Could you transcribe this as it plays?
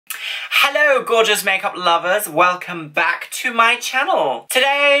Hello gorgeous makeup lovers, welcome back to my channel.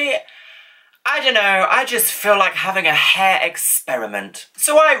 Today, I don't know, I just feel like having a hair experiment.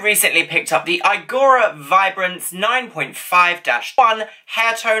 So I recently picked up the Igora Vibrance 9.5-1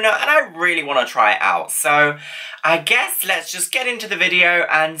 hair toner and I really want to try it out. So I guess let's just get into the video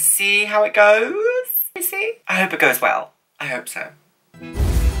and see how it goes. You see? I hope it goes well. I hope so.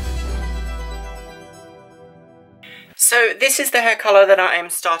 So this is the hair colour that I am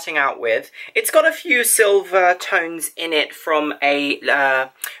starting out with. It's got a few silver tones in it from a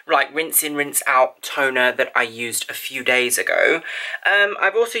like rinse in, rinse out toner that I used a few days ago.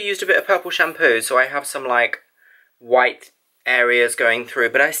 I've also used a bit of purple shampoo, so I have some like white areas going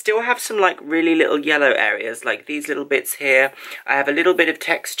through, but I still have some like really little yellow areas, like these little bits here. I have a little bit of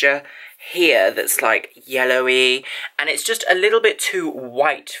texture here that's like yellowy, and it's just a little bit too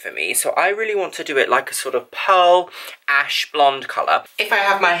white for me, so I really want to do it like a sort of pearl ash blonde colour. If I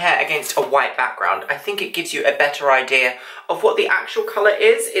have my hair against a white background, I think it gives you a better idea of what the actual colour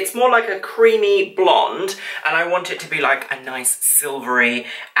is. It's more like a creamy blonde, and I want it to be like a nice silvery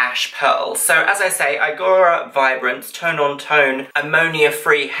ash pearl. So as I say, Igora Vibrance Tone on Tone Ammonia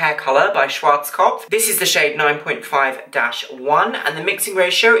Free Hair Colour by Schwarzkopf. This is the shade 9.5-1, and the mixing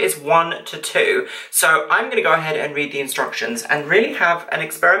ratio is 1:2. So I'm going to go ahead and read the instructions and really have an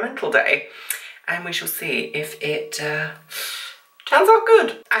experimental day, and we shall see if it turns out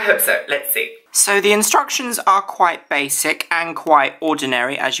good. I hope so. Let's see. So the instructions are quite basic and quite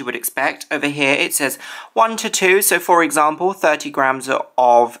ordinary, as you would expect. Over here it says 1:2, so for example 30 grams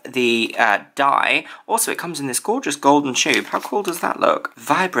of the dye. Also it comes in this gorgeous golden tube. How cool does that look?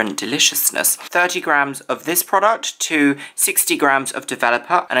 Vibrant deliciousness. 30 grams of this product to 60 grams of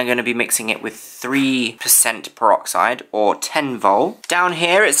developer, and I'm going to be mixing it with 3% peroxide or 10 vol. Down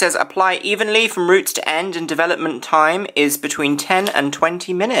here it says apply evenly from roots to end, and development time is between 10 and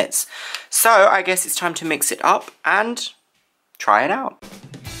 20 minutes. So I guess it's time to mix it up and try it out.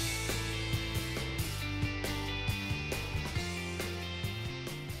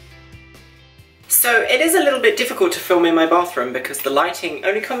 So it is a little bit difficult to film in my bathroom because the lighting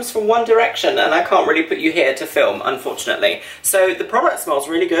only comes from one direction and I can't really put you here to film, unfortunately. So the product smells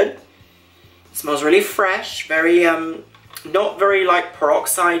really good. It smells really fresh, very not very like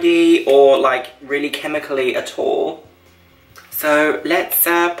peroxide-y or like really chemically at all. So let's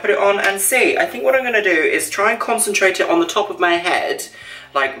put it on and see. I think what I'm going to do is try and concentrate it on the top of my head,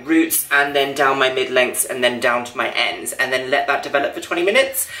 like roots and then down my mid-lengths and then down to my ends, and then let that develop for 20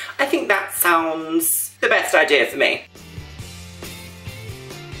 minutes. I think that sounds the best idea for me.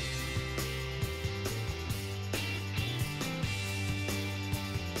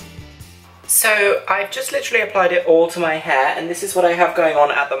 So I've just literally applied it all to my hair, and this is what I have going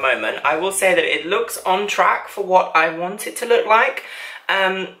on at the moment. I will say that it looks on track for what I want it to look like.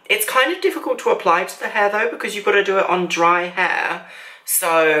 It's kind of difficult to apply to the hair though, because you've got to do it on dry hair.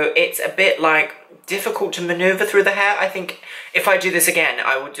 So it's a bit like difficult to maneuver through the hair. I think if I do this again,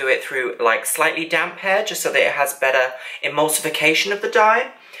 I will do it through like slightly damp hair, just so that it has better emulsification of the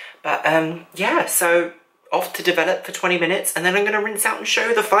dye. But yeah, so off to develop for 20 minutes, and then I'm going to rinse out and show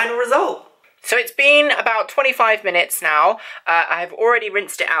you the final result. So it's been about 25 minutes now. I've already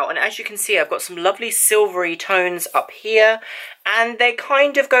rinsed it out, and as you can see I've got some lovely silvery tones up here, and they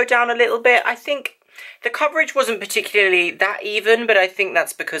kind of go down a little bit. I think the coverage wasn't particularly that even, but I think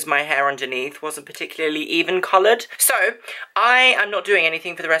that's because my hair underneath wasn't particularly even coloured. So I am not doing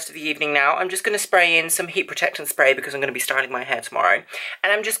anything for the rest of the evening now. I'm just going to spray in some heat protectant spray because I'm going to be styling my hair tomorrow,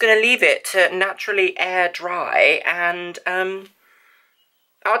 and I'm just going to leave it to naturally air dry, and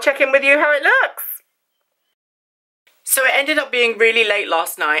I'll check in with you how it looks. So it ended up being really late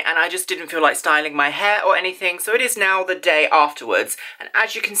last night and I just didn't feel like styling my hair or anything, so it is now the day afterwards, and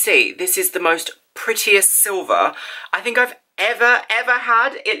as you can see this is the most prettiest silver I think I've ever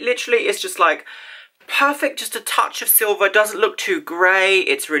had. It literally is just like perfect, just a touch of silver, doesn't look too grey,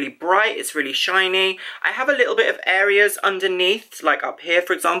 it's really bright, it's really shiny. I have a little bit of areas underneath, like up here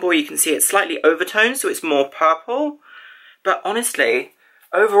for example, where you can see it's slightly overtoned, so it's more purple, but honestly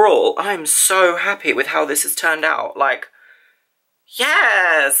overall, I'm so happy with how this has turned out. Like,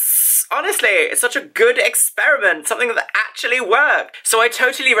 yes! Honestly, it's such a good experiment, something that actually worked. So I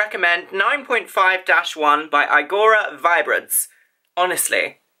totally recommend 9.5-1 by Igora Vibrance.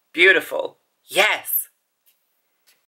 Honestly, beautiful. Yes!